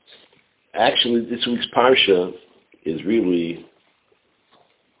Actually, this week's Parsha is really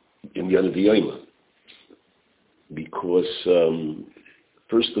in the Yonah V'Yoyma, because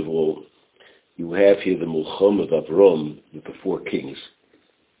first of all, you have here the Mulcham of Avram with the four kings.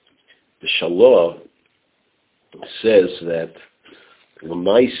 The Shalah says that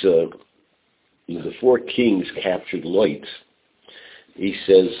Lamaisa, the four kings captured Lech. He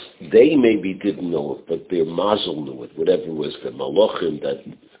says they maybe didn't know it, but their mazel knew it, whatever was the malachim that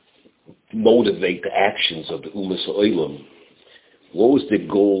motivate the actions of the Umas Olam. What was their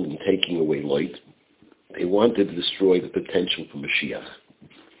goal in taking away Lech? They wanted to destroy the potential for Mashiach.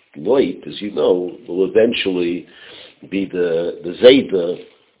 Lech, as you know, will eventually be the Zayda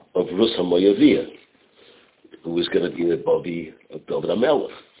of Rus HaMoyaviyah, who is going to be the body of David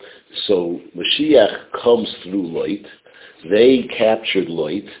HaMelech. So Mashiach comes through Lech. They captured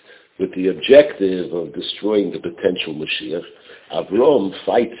Lech with the objective of destroying the potential Mashiach. Avram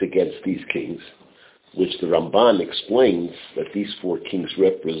fights against these kings, which the Ramban explains that these four kings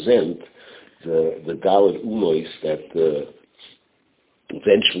represent the Galad Unois that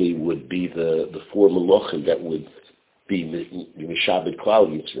eventually would be the four Malachim that would be Mishabed Klal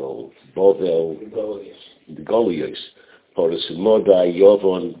Yisrael, Bovel, the Goliaths, Parshas Modai,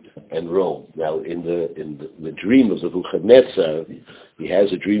 Yovon, and Rome. Now, in the dream of the Nebuchadnezzar, he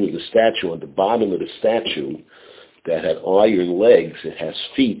has a dream of the statue. On the bottom of the statue, that had iron legs, it has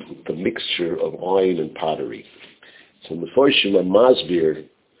feet with the mixture of iron and pottery. So the first Masbir,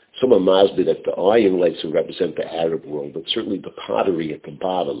 someone Masbir that the iron legs will represent the Arab world, but certainly the pottery at the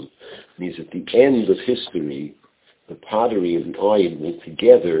bottom means at the end of history, the pottery and the iron will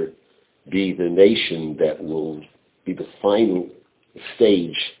together be the nation that will be the final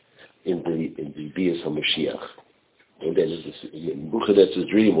stage in the Bias HaMashiach. And then in Nebuchadnezzar's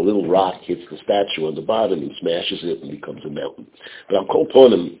dream, a little rock hits the statue on the bottom and smashes it and becomes a mountain. But I'll call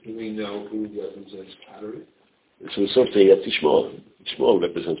upon him. Do we know who represents pottery? So something that's Yishmael. Yishmael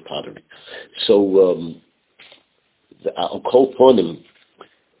represents pottery. So I'll call upon him.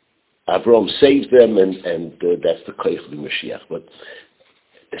 Avram saves them, and that's the Kayf of the Mashiach. But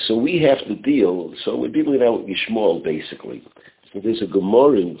so we have to deal. So we're dealing now with Yishmael basically. So there's a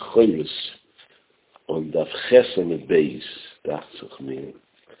Gemara in Chayris on Daf Chesam and Beis,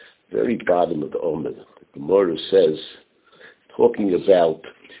 very bottom of the Omer. The Gemara says, talking about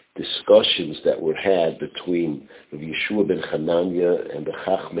discussions that were had between Yeshua ben Hanania and the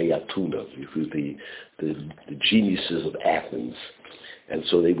Chachmei Atuna, who the geniuses of Athens. And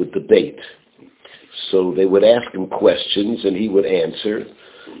so they would debate. So they would ask him questions and he would answer.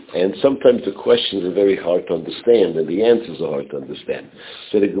 And sometimes the questions are very hard to understand and the answers are hard to understand.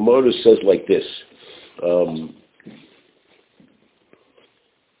 So the Gemara says like this.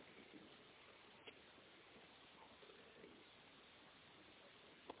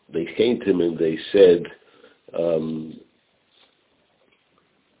 They came to him and they said,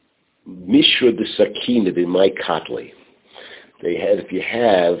 Mishra de Sakina de my Katle. They had, if you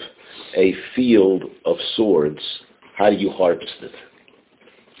have a field of swords, how do you harvest it?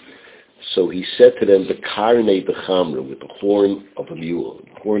 So he said to them, the karne de chamra, with the horn of a mule,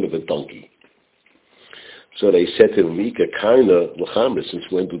 the horn of a donkey. So they said to him, Mika karna l'chamra, since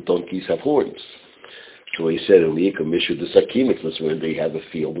when do donkeys have horns? So he said, Mika mishu de sakinik, that's when they have a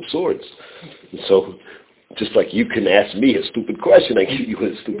field of swords. And so, just like you can ask me a stupid question, I give you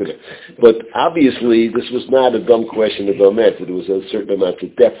a stupid. But obviously, this was not a dumb question of Omet. There was a certain amount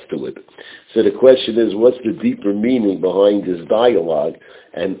of depth to it. So the question is, what's the deeper meaning behind this dialogue,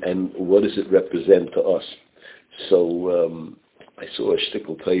 and what does it represent to us? So I saw a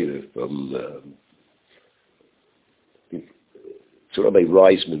shtickle Torah from it's Rabbi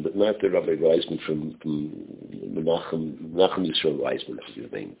Reisman, but not the Rabbi Reisman from Menachem Yisrael Reisman, that's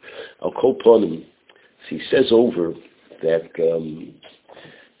his name. I'll call upon him. He says over that,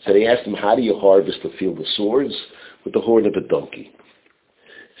 so they asked him, how do you harvest a field of swords? With the horn of a donkey.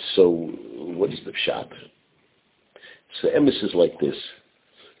 So what is the pshat? So emes is like this.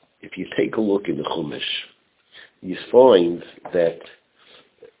 If you take a look in the Chumash, you find that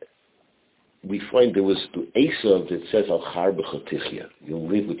there was the Esav that says, Al Charbecha Tichya, you'll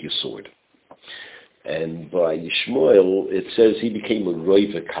live with your sword. And by Yishmael, it says he became a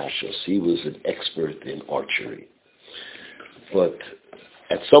Roiva Kashas. He was an expert in archery. But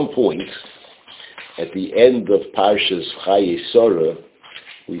at some point, at the end of Parshas Chaye Sarah,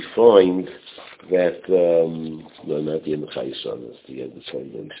 we find that, no, not the end of Chaye Sarah, it's the end of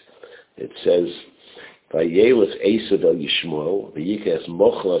Chaye. It says, Vayelech Esav el Yishmael, Vayikes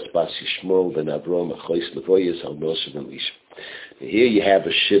Mochlas bas Yishmael ben Avram Achois Levoyes al Noshe ben Lish. Here you have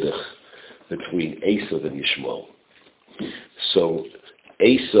a shidduch between Esav and Yishmael. So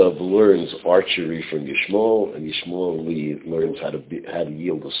Esav learns archery from Yishmael, and Yishmael learns how to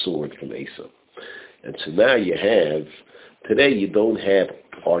yield a sword from Esav. And so now today you don't have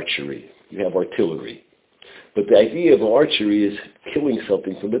archery, you have artillery. But the idea of archery is killing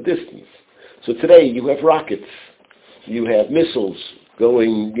something from a distance. So today you have rockets, you have missiles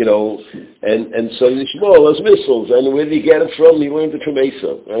going, and so Yishmael has missiles, and where did he get it from? He learned it from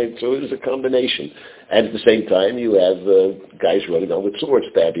Esav, right? So it is a combination. And at the same time, you have guys running on with swords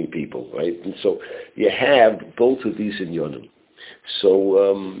stabbing people, right? And so you have both of these in Yonim. So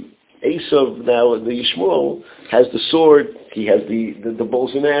Esav now, the Yishmael, has the sword, he has the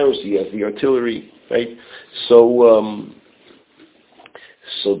bows and arrows, he has the artillery, right? So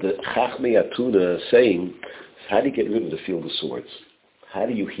the Chachmei Atuna is saying, how do you get rid of the field of swords? How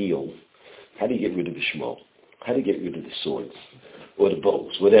do you heal? How do you get rid of the Shmuel? How do you get rid of the swords? Or the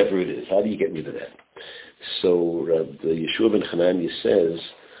bows, whatever it is. How do you get rid of that? So the Yeshua ben Hananiah says,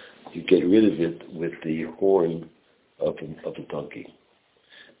 you get rid of it with the horn of a donkey.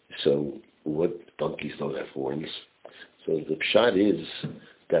 So what donkeys don't have horns? So the pshat is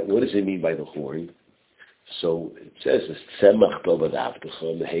that what does it mean by the horn? So it says, "Tzemach dovad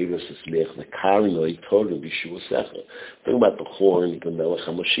avtecha, meheirus es lech, nekarnoi torah b'shuasecha." Talking about the horn, the Melech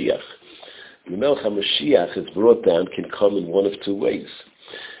HaMashiach. The Melech HaMashiach is brought down, can come in one of two ways.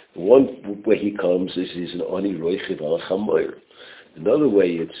 One way he comes is he's an ani roichiv al chamoyer. Another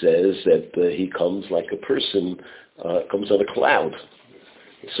way it says that he comes like a person, comes on a cloud.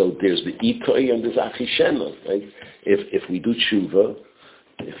 So there's the itoi and there's achishena, right? If we do tshuva,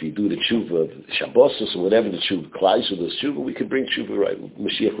 if you do the tshuva, Shabbosos or whatever the tshuva, Klais or the tshuva, we can bring tshuva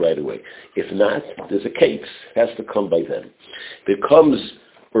Mashiach right away. If not, there's a case. It has to come by then. If it comes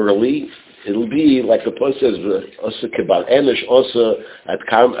early, it'll be like the Pasuk says, "Asa kebal enish, asa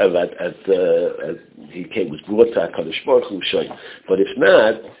he came was brought to Hakadosh Baruch Hu shayim." But if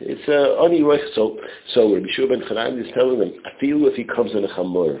not, it's anyway. So Rabbi Yeshua ben Hananiah is telling them, I feel if he comes in a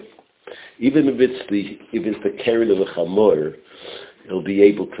chamor, even if it's the keren of a chamor, he'll be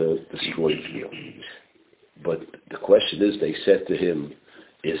able to destroy the field. But the question is, they said to him,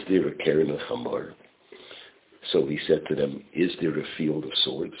 is there a keren of chamor? So he said to them, is there a field of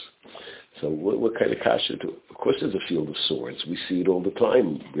swords? So what kind of kasha do? Of course there's a field of swords. We see it all the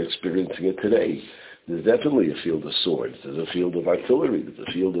time. We're experiencing it today. There's definitely a field of swords. There's a field of artillery. There's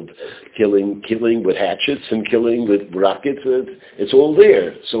a field of killing with hatchets and killing with rockets. It's all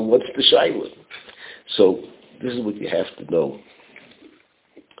there. So what's the shaila? So this is what you have to know.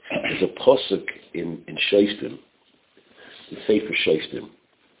 There's a pasuk in Shoftim, in Sefer Shoftim,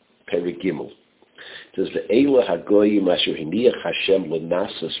 Perek Gimel. It says, "Ve'ela hagoyim asher hiniach Hashem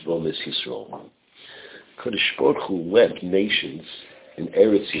lenasas v'omes Yisrael." Kadosh Baruch Hu led nations in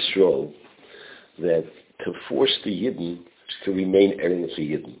Eretz Yisrael that to force the Yidden to remain Eretz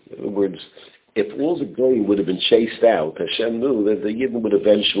Yidden. In other words, if all the goyim would have been chased out, Hashem knew that the Yidden would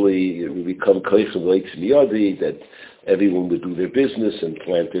eventually become koich and leitz miyadi, that everyone would do their business and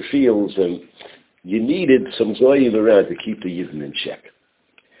plant their fields, and you needed some goyim around to keep the Yidden in check.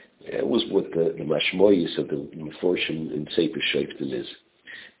 That was what the mashmoyis of the Meforshim in Sefer Shoftim is.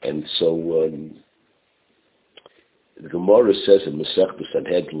 And so the Gemara says in Masechta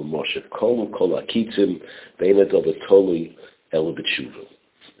Sanhedrin Moshe, Kol akitzim beinad of toli el b'tshuva.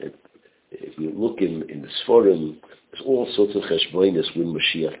 If you look in the Sforim, there's all sorts of cheshbonis when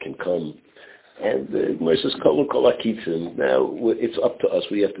Mashiach can come. And the Gemara says, Kol akitzim. Now it's up to us.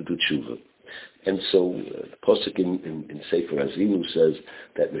 We have to do tshuva. And so the Pasuk in Sefer Azinu says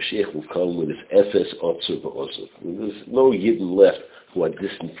that Mashiach will come with his efes otzur v'otzur. There's no Yidden left who are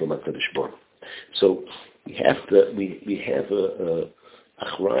distant from HaKadosh Baruch. So we have a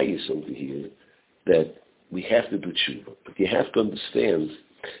achrayus over here that we have to do tshuva. But you have to understand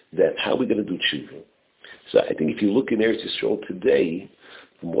that how we're going to do tshuva. So I think if you look in Eretz Yisrael today,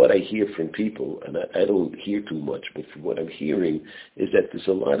 from what I hear from people, and I don't hear too much, but from what I'm hearing, is that there's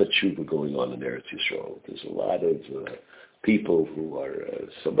a lot of tshuva going on in Eretz Yisrael. There's a lot of people who are,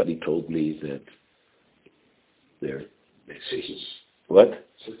 somebody told me that they're, what?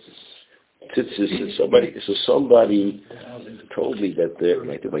 Tzitzis. Somebody told me that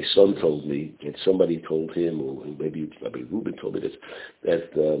like my son told me, and somebody told him, or maybe Ruben told me this, that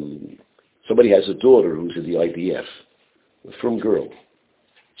somebody has a daughter who's in the IDF, a frum girl.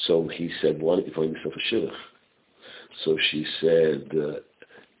 So he said, why don't you find yourself a shidduch? So she said,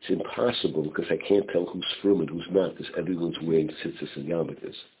 it's impossible because I can't tell who's frum and who's not because everyone's wearing tzitzis and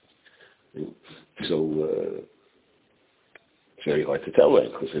yarmulkes. So it's very hard to tell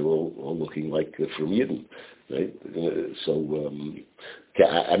that because they're all looking like frum Yidden, right? So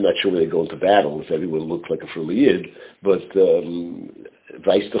I'm not sure when they go into battle if everyone looks like a frum Yid, but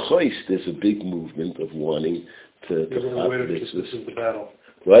Vice the Choist, there's a big movement of wanting to They want to wear the tzitzis in the battle.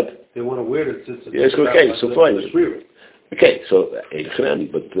 What? They want to wear the tzitzis in Yes, the okay, battle. so fine. Okay, so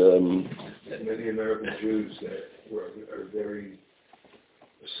but and many American Jews that are very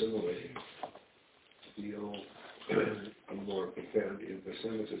assimilating feel a more profound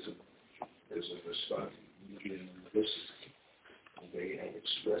anti-Semitism as a response to the university. They have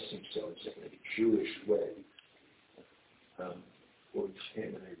expressed themselves in a Jewish way. For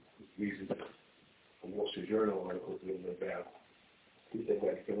example, I read a Wall Street Journal article about people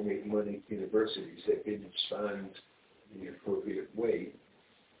that donate money to universities that didn't respond in the appropriate way.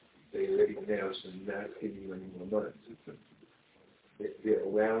 They already announced they're not giving you any more money. They're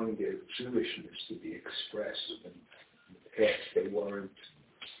allowing their Jewishness to be expressed, and in the past they weren't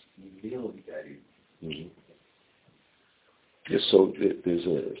revealing that even. Mm-hmm. Yes, so there's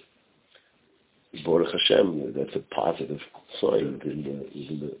a Baruch Hashem, that's a positive sign.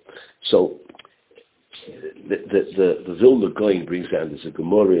 So the Vilna Gaon brings down, there's a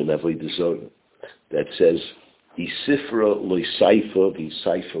Gemara in Avodah Zarah that says, Isifra loy saifa,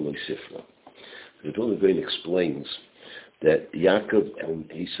 v'isaifa loy sifra. The Vilna Gaon explains that Yaakov and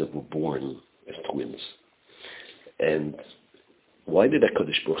Esav were born as twins. And why did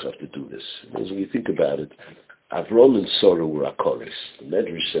HaKadosh Baruch have to do this? Because when you think about it, Avram and Sarah were Akaris. The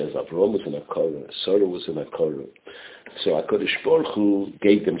Medrash says Avram was an Akara, Sarah was an Akara. So HaKadosh Baruch Hu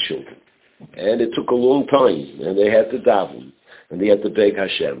gave them children. And it took a long time, and they had to daven, and they had to beg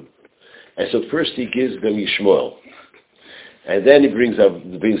Hashem. And so first he gives them Yishmael, and then he brings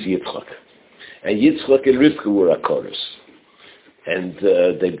Yitzchak. And Yitzchak and Rivka were Akaris. And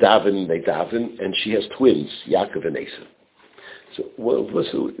they daven, and she has twins, Yaakov and Esav. So,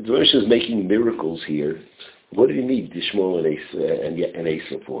 the Rosh is making miracles here. What do you need Yishmael and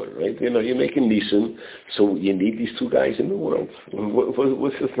Esav for, right? You know, you're making Nisan, so you need these two guys in the world.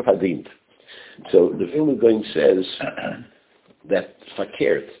 What's the hadint? So the Vilna Gaon says that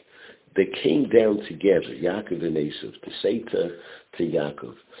fakert, they came down together, Yaakov and Esav, to say to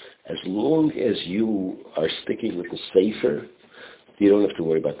Yaakov, as long as you are sticking with the sefer, you don't have to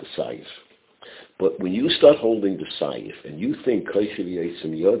worry about the saif. But when you start holding the saif and you think Kosher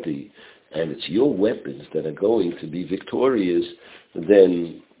Yitzim Yodi, and it's your weapons that are going to be victorious,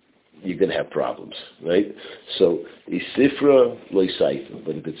 then you're going to have problems, right? So, Isifra loy saifa.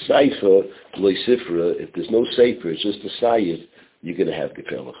 But if it's saifa, loy sifra, if there's no sefer, it's just a saif, you're going to have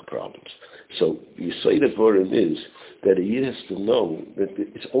gefährliche problems. So, the Yesod of Vorim is that a Yid has to know that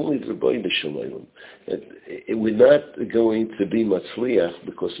it's only the Rebbeinu Shalom. That we're not going to be matzliach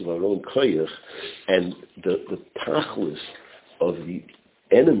because of our own koyach, and the tachlis of the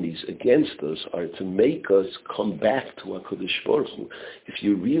enemies against us are to make us come back to HaKadosh Baruch Hu. If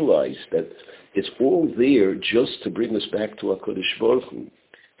you realize that it's all there just to bring us back to HaKadosh Baruch Hu.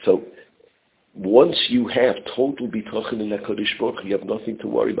 So once you have total bitachon in HaKadosh Baruch Hu, you have nothing to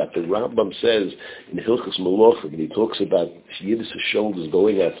worry about. The Rambam says in Hilchos Malachim, when he talks about Yiddish shoulders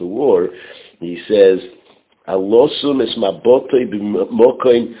going out to war, he says, Alosim es mabotei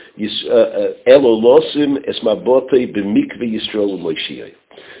b'mokoim elolosim es mabotei b'mikve Yisrael u'Moshiach.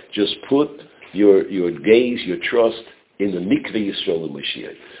 Just put your gaze, your trust in the mikve Yisrael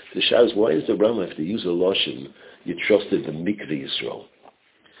u'Moshiach. The Shah is, why does the Rambam have to use a loshon? You trusted the mikve Yisrael.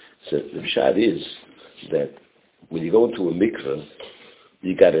 So the Shah is that when you go into a mikveh,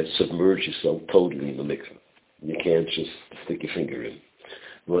 you got to submerge yourself totally in the mikveh. You can't just stick your finger in.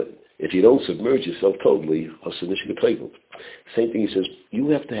 But if you don't submerge yourself totally, same thing he says, you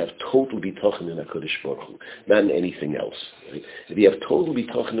have to have total bitachon in HaKadosh Baruch Hu, not in anything else. Right? If you have total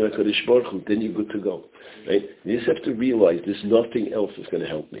bitachon in HaKadosh Baruch Hu, then you're good to go. Right? You just have to realize there's nothing else that's going to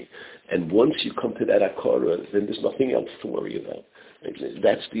help me. And once you come to that akara, then there's nothing else to worry about. Right?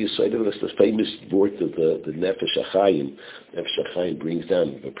 That's the aside of the famous word of the Nefesh HaChaim. Nefesh HaChaim brings down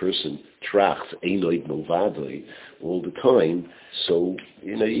if a person trachts einoid milvadoi all the time. So,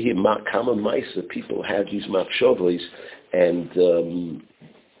 you know, you hear common maisa, people have these machshavos, and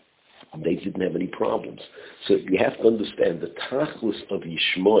they didn't have any problems. So you have to understand the tachlis of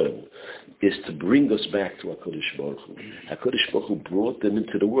Yishmael is to bring us back to HaKadosh Baruch Hu. HaKadosh Baruch Hu brought them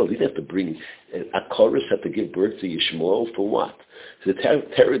into the world. He didn't have to bring, Akaris had to give birth to Yishmael for what? So the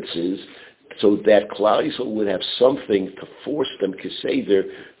teretz is so that Klal Yisrael would have something to force them, Keseder,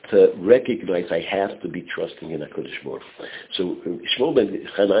 to recognize I have to be trusting in HaKadosh Baruch Hu. So Yeshua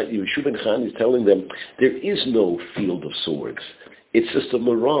ben Chan is telling them there is no field of swords. It's just a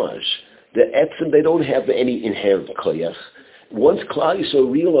mirage. The etzem, they don't have any inherent koyach. Once Klal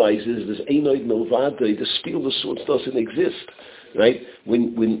Yisrael realizes this einoid milvadei, the field of swords doesn't exist. right?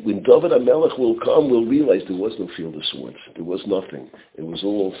 When David HaMelech will come, we'll realize there was no field of swords. There was nothing. It was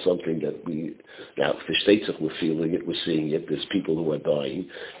all something that now, Fishtetzach, we're feeling it, we're seeing it, there's people who are dying,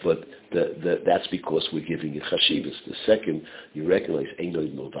 but that's because we're giving it chashivas. The second, you recognize,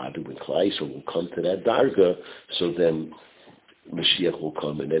 Einod Novadu when Klai, so we'll come to that darga, so then Mashiach will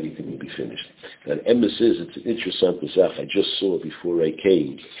come and everything will be finished. And emes is, it's an interesting Pesach. I just saw before I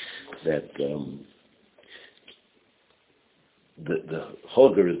came that the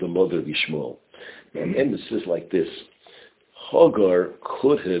Hagar is the mother of Yishmael. And emes is like this. Hagar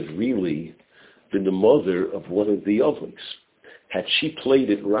could have really been the mother of one of the Ovliks. Had she played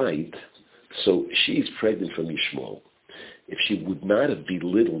it right, so she's pregnant from Yishmael. If she would not have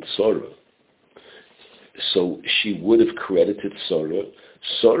belittled Sarah, so she would have credited Sarah.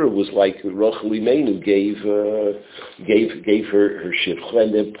 Sarah was like Rachel Imenu gave her shivcha,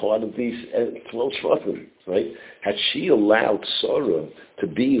 and they're part of these 12 shvatim, right? Had she allowed Sarah to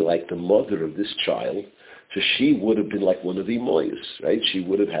be like the mother of this child, so she would have been like one of the Moyas, right? She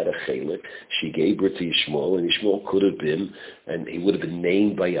would have had a chelik. She gave birth to Yishmael, and Yishmael could have been, and he would have been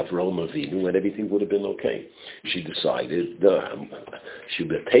named by Avraham Avinu, and everything would have been okay. She decided, she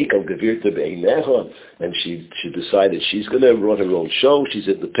would take al gevir to beineha, and she decided she's going to run her own show. She's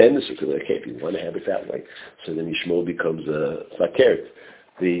independent. So okay, if you want to have it that way, so then Yishmael becomes a fakert,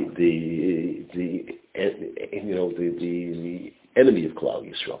 the enemy of Klal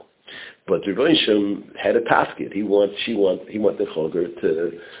Yisrael. But the Rebbeinu had a tasket. He wanted Hagar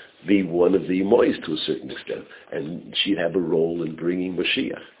to be one of the Mois to a certain extent, and she'd have a role in bringing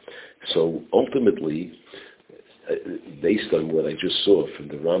Mashiach. So ultimately, based on what I just saw from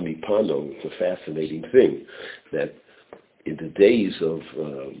the Rami Pano, it's a fascinating thing that in the days of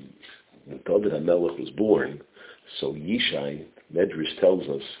when David HaMelech was born, so Yishai, Medrash tells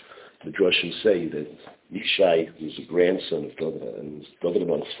us, the Drushim say that Yishai was a grandson of David, and was David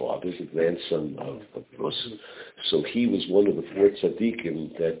HaMelech's father, the grandson of Rus. So he was one of the 4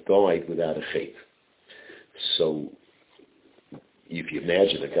 tzaddikim that died without a chet. So if you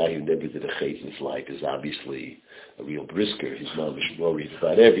imagine a guy who never did a chet in his life is obviously a real brisker. He's not worried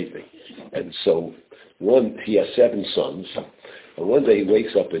about everything. And so he has 7 sons, and one day he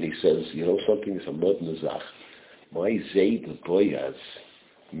wakes up and he says, you know something, it's a mod nazach. My Zayd of Boyaz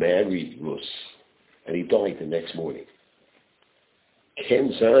married Rus, and he died the next morning.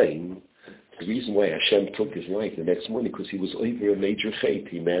 Ken Zayin, the reason why Hashem took his life the next morning, because he was over a major chait.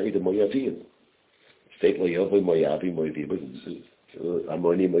 He married a Moavian. State Moavi, Moavi,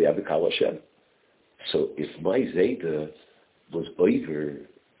 Amoni, Moavi, Kal Hashem. So if my Zayda was over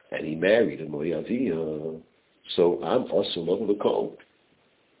and he married a Moavi, so I'm also love of the call,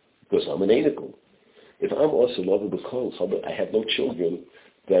 because I'm an anical. If I'm also love of the call, I have no children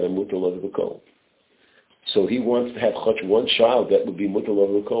that are mutter love of the call. So he wants to have one child that would be mutter love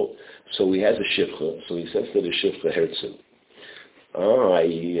of the call. So he has a shivcha. So he says to the shivcha, Herzl,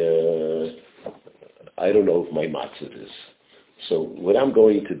 I don't know if my matzah is. So what I'm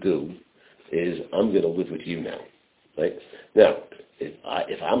going to do is I'm going to live with you now. Right? Now,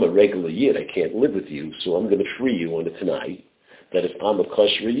 if I'm a regular yid, I can't live with you, so I'm going to free you on the Tanai, that if I'm a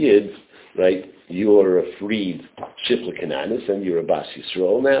kosher yid, right, you're a freed Shifla Kananis and you're a Bas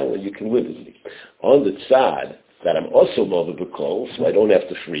Yisrael now and you can live with me. On the tzad, that I'm also Mother B'Kol, so I don't have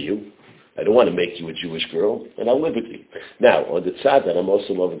to free you. I don't want to make you a Jewish girl, and I'll live with you. Now, on the tzad, that I'm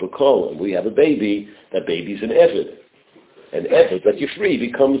also Mother B'Kol, and we have a baby, that baby's an Eved. An Eved that you free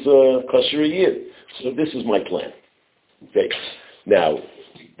becomes a kosher yid. So this is my plan. Okay. Now,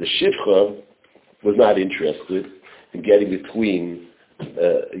 the Shivcha was not interested in getting between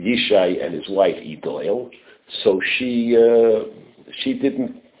Yishai and his wife Idoel, so she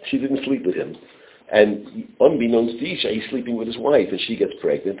didn't sleep with him. And unbeknownst to Yishai, he's sleeping with his wife, and she gets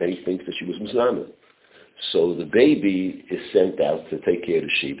pregnant, and he thinks that she was Mizana. So the baby is sent out to take care of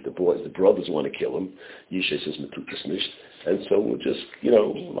the sheep. The brothers want to kill him. Yishai says, "Metukas nicht," and so we'll just,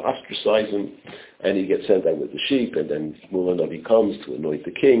 ostracize him. And he gets sent out with the sheep, and then Mullah Navi comes to anoint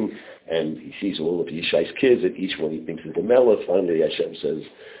the king, and he sees all of Yishai's kids, and each one he thinks is the Melech. Finally, Hashem says,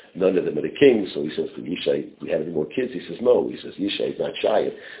 none of them are the king. So he says to Yishai, "Do we have any more kids?" He says, "No." He says, "Yishai is not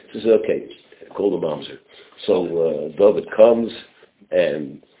shy." He says, "Okay, call the mamzer." So David comes,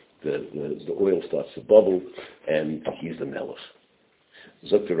 and the oil starts to bubble, and he's the Melech.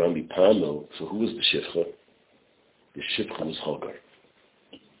 Dr. Rami Pano, so who was the Shifcha? The Shifcha was Hagar.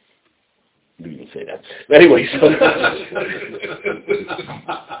 We didn't say that. But anyway, so the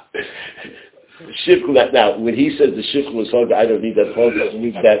Shifcha, now, when he says the Shifcha was Hagar, I don't need that Hagar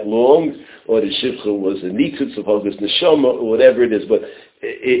lived that long, or the Shifcha was a Nitzitz of Hagar's Neshama, or whatever it is, but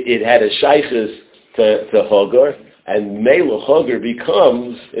it had a Shaykhis to Hagar, And Melech Hagar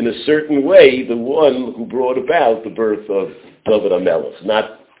becomes, in a certain way, the one who brought about the birth of David HaMelech.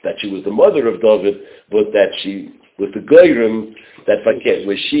 Not that she was the mother of David, but that she was the Goyrim, that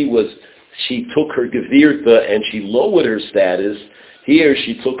where she took her Gevirta and she lowered her status. Here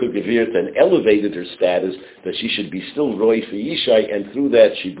she took her Gevirta and elevated her status, that she should be still Roy for Yishai, and through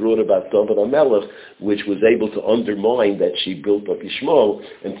that she brought about David HaMelech, which was able to undermine that she built up Yishmael,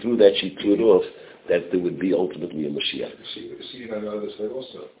 and through that she put off that there would be ultimately a Mashiach. See on the other side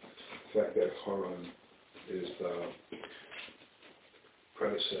also, the fact that Haran is the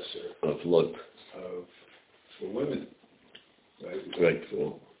predecessor of Lot. Of the women, right? Right.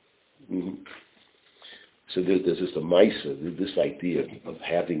 So there's just a Maisa, this idea of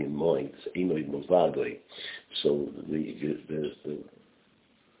having in mind, Einoi Movadoi. So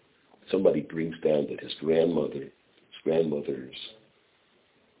somebody brings down that his grandmother's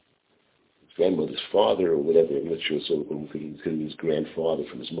father or whatever, I'm not sure, so it could be his grandfather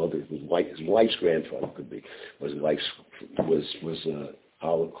from his mother, his wife's grandfather could be, was a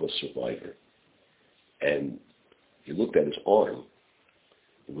Holocaust survivor. And he looked at his arm.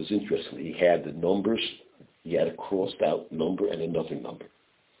 It was interesting. He had the numbers, he had a crossed out number and another number.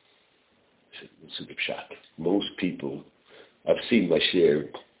 It's a big shock. Most people, I've seen my share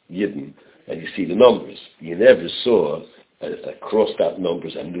Yidden, and you see the numbers. You never saw a crossed out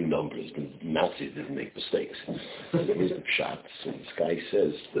numbers and new numbers. The Nazis didn't make mistakes. It was a shock. So this guy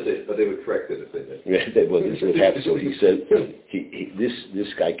says... But they would correct it if they did. Yeah, well, this would happen. So he said,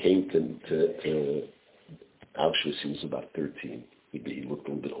 this guy came to Auschwitz, he was about 13. He looked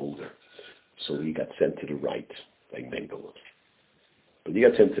a little bit older. So he got sent to the right by Mengele. But he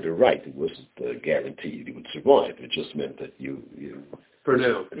got sent to the right. It wasn't guaranteed he would survive. It just meant that you For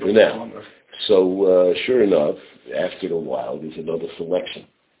now. So sure enough, after a while, there's another selection.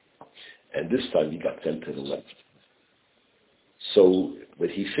 And this time he got sent to the left. So what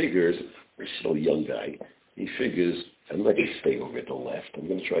he figures, he's still a young guy, he figures, I'm not going to stay over at the left. I'm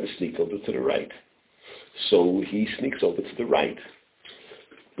going to try to sneak over to the right. So he sneaks over to the right.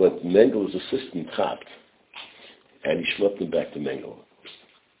 But Mengele's assistant hopped, and he schlepped him back to Mengele.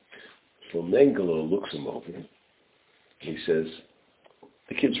 So Mengele looks him over, and he says,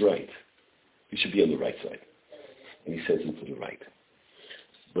 the kid's right. He should be on the right side. And he sends him to the right.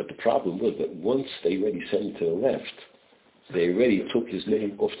 But the problem was that once they already sent him to the left, they already took his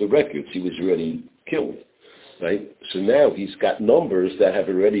name off the records. He was already killed, right? So now he's got numbers that have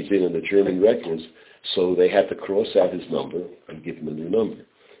already been in the German records, so they had to cross out his number and give him a new number.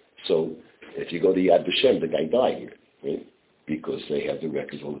 So if you go to Yad Vashem, the guy died, right? Because they had the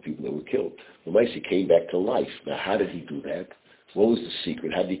records of all the people that were killed. The Maisi came back to life. Now, how did he do that? What was the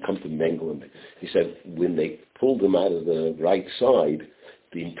secret? How did he come to Mengele? He said when they pulled him out of the right side,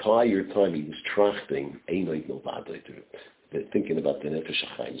 the entire time he was trachting, they're thinking about the Nefesh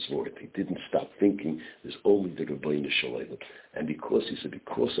HaChaim's word. He didn't stop thinking, there's only the Rebbeinu Shalom. And because he said,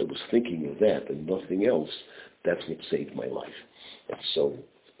 because I was thinking of that and nothing else, that's what saved my life. So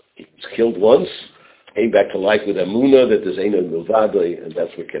he was killed once, came back to life with Amunah, that there's Eino Milvadei, and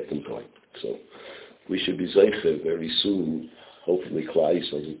that's what kept him going. So we should be zeicher very soon. Hopefully Klal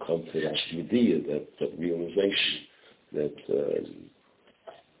Yisrael will come to that idea, that realization, that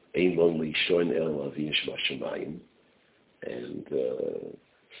Ein Lonely Shoin El Avish Vashamayim, and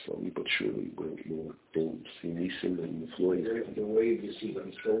slowly but surely we'll see Nisim and Floyd. The way you see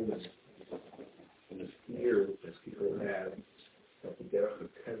unfolding and the fear that people have that to get out of the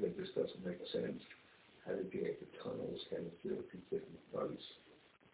pen, it just doesn't make sense. How to get the tunnels, how to feel different bugs.